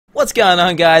What's going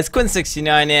on, guys?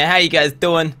 Quinn69 here. How you guys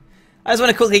doing? I just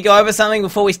want to quickly go over something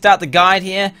before we start the guide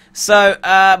here. So,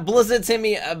 Blizzard sent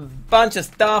me a bunch of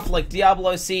stuff like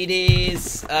Diablo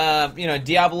CDs,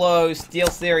 Diablo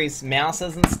SteelSeries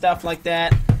mouses and stuff like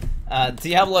that.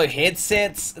 Diablo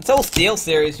headsets. It's all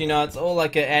SteelSeries, it's all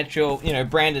like an actual,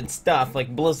 branded stuff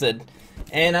like Blizzard.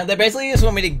 And they basically just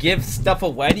want me to give stuff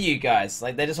away to you guys.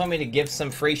 Like, they just want me to give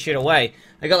some free shit away.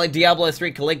 I got like Diablo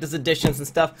 3 collector's editions and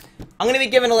stuff. I'm gonna be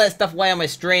giving all that stuff away on my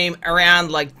stream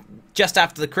around like just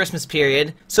after the Christmas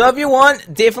period. So if you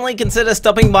want, definitely consider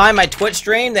stopping by my Twitch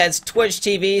stream. That's Twitch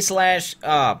TV/.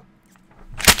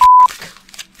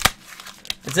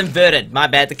 It's inverted. My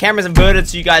bad. The camera's inverted,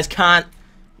 so you guys can't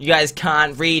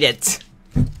read it.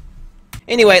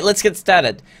 Anyway, let's get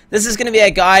started. This is going to be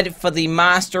a guide for the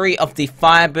mastery of the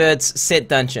Firebird's set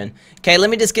dungeon. Okay, let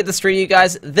me just get this through you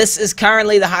guys. This is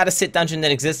currently the hardest set dungeon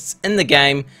that exists in the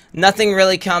game. Nothing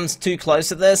really comes too close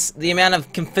to this. The amount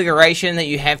of configuration that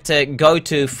you have to go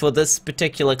to for this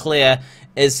particular clear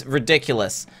is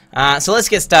ridiculous. So let's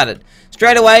get started.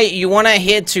 Straight away, you want to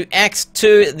head to Act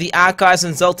 2, the Archives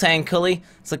in Zoltan Kulli.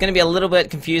 It's going to be a little bit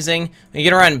confusing. You're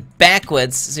going to run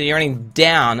backwards, so you're running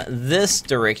down this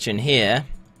direction here.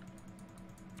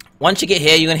 Once you get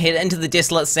here, you're going to head into the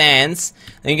Desolate Sands.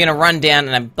 Then you're going to run down,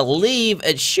 and I believe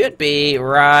it should be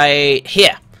right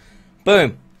here.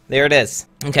 Boom. There it is.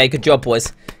 Okay, good job,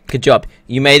 boys. Good job.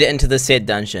 You made it into the said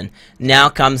dungeon. Now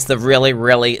comes the really,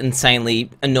 really insanely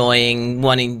annoying,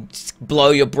 wanting to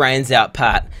blow your brains out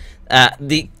part.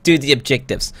 Do the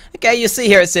objectives. Okay, you see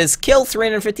here it says, kill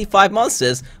 355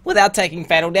 monsters without taking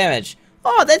fatal damage.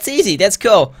 Oh, that's easy. That's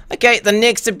cool. Okay, the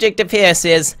next objective here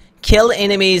says, kill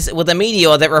enemies with a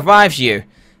meteor that revives you.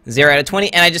 0 out of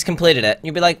 20, and I just completed it.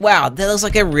 You'll be like, wow, that looks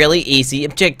like a really easy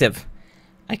objective.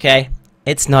 Okay,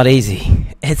 it's not easy.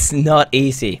 It's not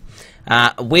easy.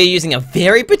 We're using a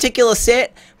very particular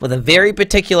set with a very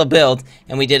particular build,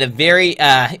 and we did a very,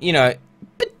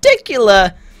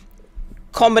 particular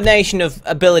combination of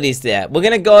abilities there. We're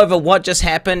going to go over what just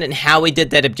happened and how we did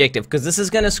that objective, because this is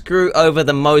going to screw over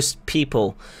the most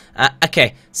people.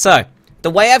 Okay, so the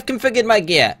way I've configured my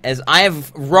gear is I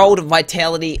have rolled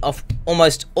vitality of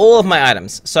almost all of my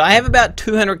items. So I have about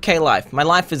 200k life. My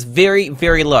life is very,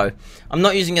 very low. I'm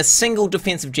not using a single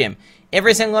defensive gem.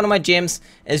 Every single one of my gems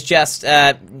is just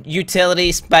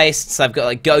utility based. So I've got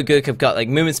like Go Gook, I've got like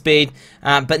movement speed,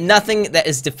 but nothing that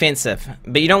is defensive.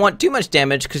 But you don't want too much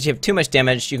damage, because you have too much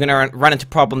damage, you're going to run into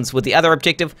problems with the other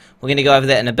objective. We're going to go over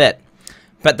that in a bit.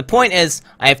 But the point is,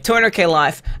 I have 200k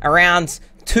life, around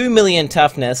 2 million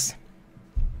toughness.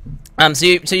 So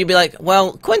you'd be like,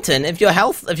 well, Quentin, if your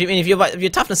health, if your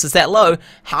toughness is that low,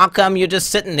 how come you're just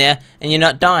sitting there and you're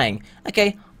not dying?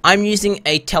 Okay, I'm using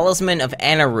a Talisman of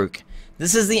Anaruk.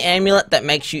 This is the amulet that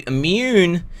makes you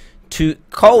immune to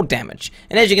cold damage.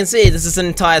 And as you can see, this is an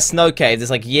entire snow cave. There's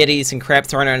like yetis and crap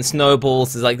thrown around,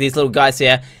 snowballs. There's like these little guys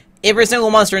here. Every single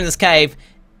monster in this cave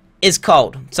is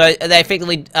cold. So they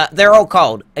effectively, they're all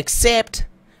cold, except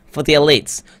for the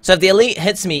elites. So if the elite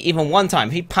hits me even one time,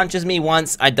 if he punches me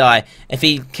once, I die. If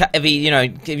you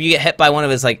get hit by one of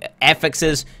his like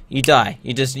affixes, you die.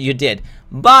 You're dead.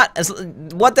 But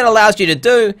what that allows you to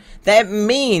do, that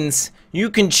means you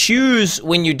can choose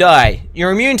when you die.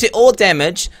 You're immune to all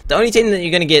damage. The only time that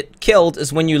you're going to get killed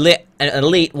is when you let an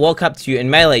elite walk up to you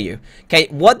and melee you. Okay,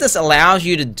 what this allows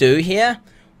you to do here,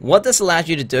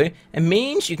 it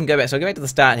means you can go back. So I'll go back to the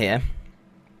start here.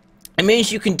 It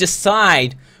means you can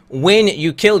decide when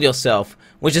you kill yourself,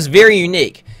 which is very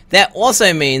unique. That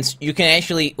also means you can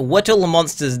actually whittle the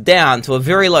monsters down to a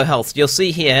very low health. You'll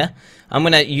see here, I'm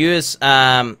going to use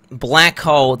Black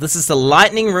Hole. This is the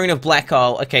Lightning Rune of Black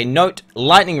Hole. Okay, note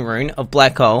Lightning Rune of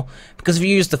Black Hole, because if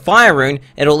you use the Fire Rune,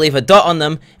 it'll leave a dot on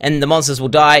them, and the monsters will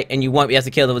die, and you won't be able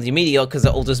to kill them with your meteor, because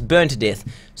it'll just burn to death.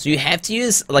 So you have to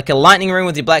use like a Lightning Rune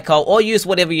with your Black Hole, or use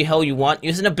whatever the hell you want.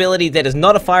 Use an ability that is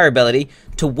not a fire ability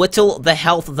to whittle the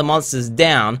health of the monsters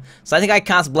down. So I think I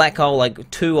cast Black Hole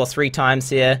like 2 or 3 times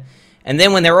here. And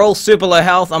then when they're all super low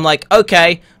health, I'm like,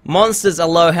 okay, monsters are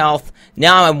low health.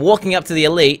 Now I'm walking up to the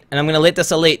elite, and I'm going to let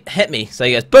this elite hit me. So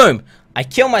he goes, boom, I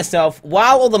kill myself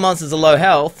while all the monsters are low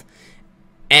health,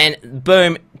 and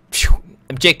boom,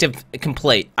 objective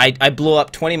complete. I blew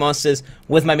up 20 monsters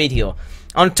with my meteor.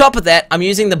 On top of that, I'm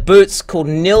using the boots called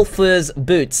Nilfur's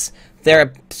Boots. They're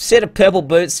a set of purple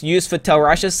boots used for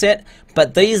Telrasha's set,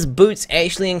 but these boots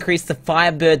actually increase the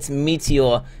Firebird's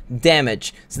meteor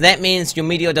damage. So that means your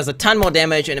meteor does a ton more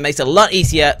damage, and it makes it a lot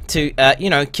easier to,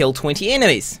 kill 20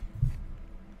 enemies.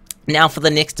 Now for the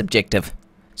next objective.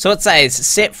 So it says,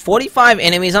 set 45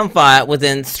 enemies on fire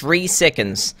within 3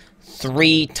 seconds,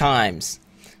 3 times.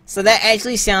 So that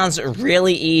actually sounds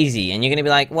really easy, and you're gonna be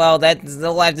like, well, that's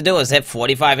all I have to do is have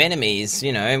 45 enemies,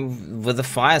 you know, with a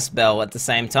fire spell at the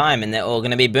same time, and they're all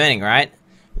gonna be burning, right?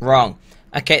 Wrong.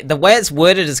 Okay, the way it's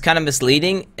worded is kind of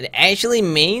misleading. It actually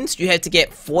means you have to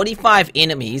get 45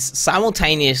 enemies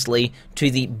simultaneously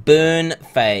to the burn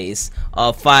phase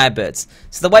of Firebirds.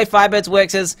 So the way Firebirds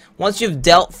works is, once you've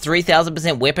dealt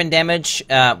 3000% weapon damage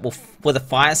with a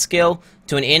fire skill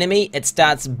to an enemy, it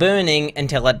starts burning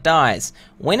until it dies.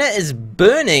 When it is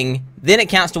burning, then it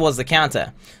counts towards the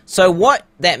counter. So what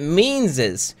that means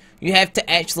is, you have to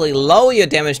actually lower your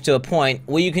damage to a point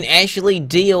where you can actually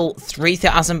deal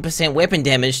 3000% weapon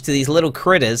damage to these little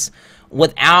critters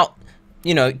without,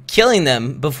 you know, killing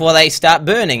them before they start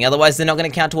burning. Otherwise, they're not going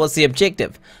to count towards the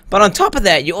objective. But on top of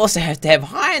that, you also have to have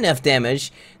high enough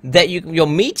damage that your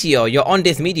meteor, your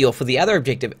on-death meteor for the other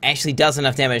objective, actually does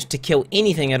enough damage to kill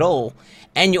anything at all.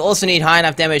 And you also need high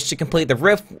enough damage to complete the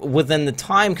rift within the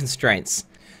time constraints.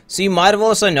 So you might have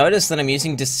also noticed that I'm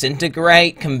using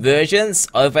disintegrate conversions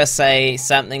over, say,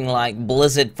 something like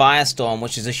Blizzard Firestorm,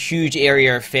 which is a huge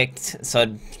area effect, so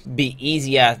it'd be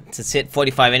easier to set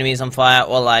 45 enemies on fire,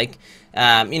 or like,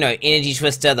 you know, Energy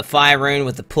Twister, the Fire Rune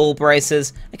with the pull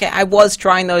braces. Okay, I was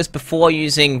trying those before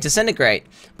using disintegrate,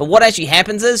 but what actually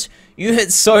happens is, you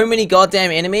hit so many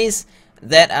goddamn enemies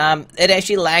that it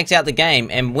actually lags out the game,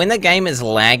 and when the game is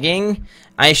lagging,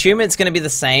 I assume it's going to be the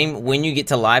same when you get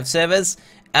to live servers.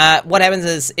 What happens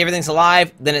is everything's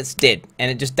alive, then it's dead,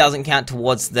 and it just doesn't count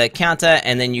towards the counter,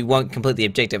 and then you won't complete the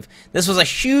objective. This was a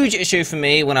huge issue for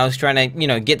me when I was trying to, you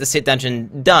know, get the set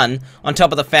dungeon done, on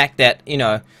top of the fact that, you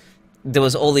know, there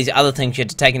was all these other things you had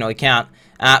to take into account.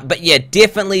 But yeah,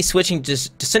 definitely switching to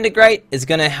disintegrate is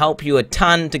going to help you a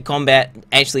ton to combat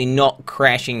actually not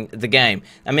crashing the game.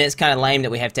 I mean, it's kind of lame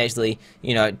that we have to actually,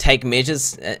 you know, take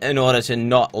measures in order to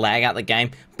not lag out the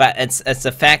game, but it's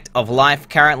a fact of life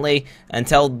currently.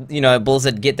 Until, you know,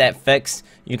 Blizzard get that fixed,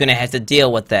 you're going to have to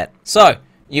deal with that. So,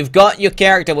 you've got your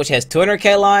character which has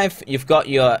 200k life, you've got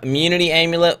your immunity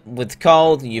amulet with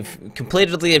cold, you've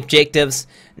completed the objectives.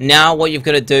 Now what you've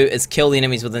got to do is kill the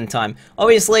enemies within time.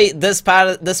 Obviously, this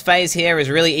phase here is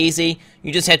really easy.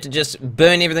 You just have to just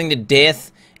burn everything to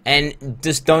death, and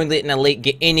just don't let an elite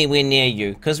get anywhere near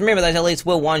you. Because remember, those elites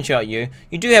will one-shot you.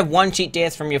 You do have one cheat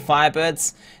death from your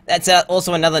Firebirds. That's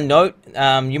also another note.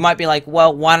 You might be like,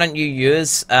 well, why don't you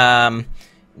use the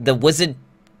wizard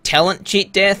talent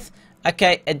cheat death?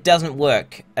 Okay, it doesn't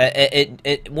work.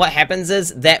 What happens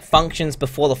is, that functions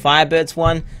before the Firebirds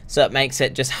one, so it makes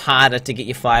it just harder to get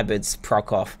your Firebirds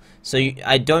proc off. So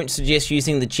I don't suggest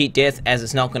using the cheat death, as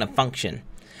it's not going to function.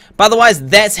 But otherwise,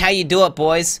 that's how you do it,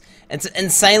 boys. It's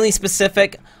insanely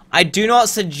specific. I do not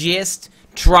suggest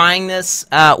trying this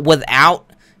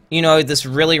without, you know, this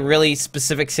really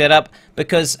specific setup,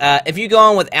 because if you go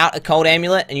on without a cold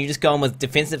amulet and you just go on with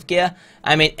defensive gear,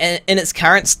 I mean, in its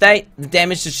current state, the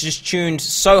damage is just tuned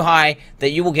so high that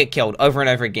you will get killed over and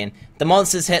over again. The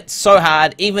monsters hit so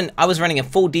hard. Even I was running a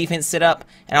full defense setup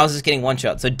and I was just getting one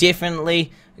shot. So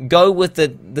definitely go with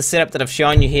the setup that I've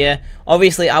shown you here.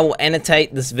 Obviously, I will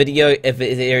annotate this video if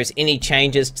there is any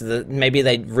changes to the, maybe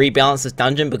they rebalance this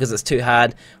dungeon because it's too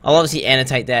hard. I'll obviously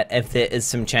annotate that if there is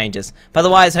some changes. But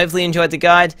otherwise, hopefully you enjoyed the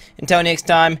guide. Until next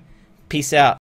time, peace out.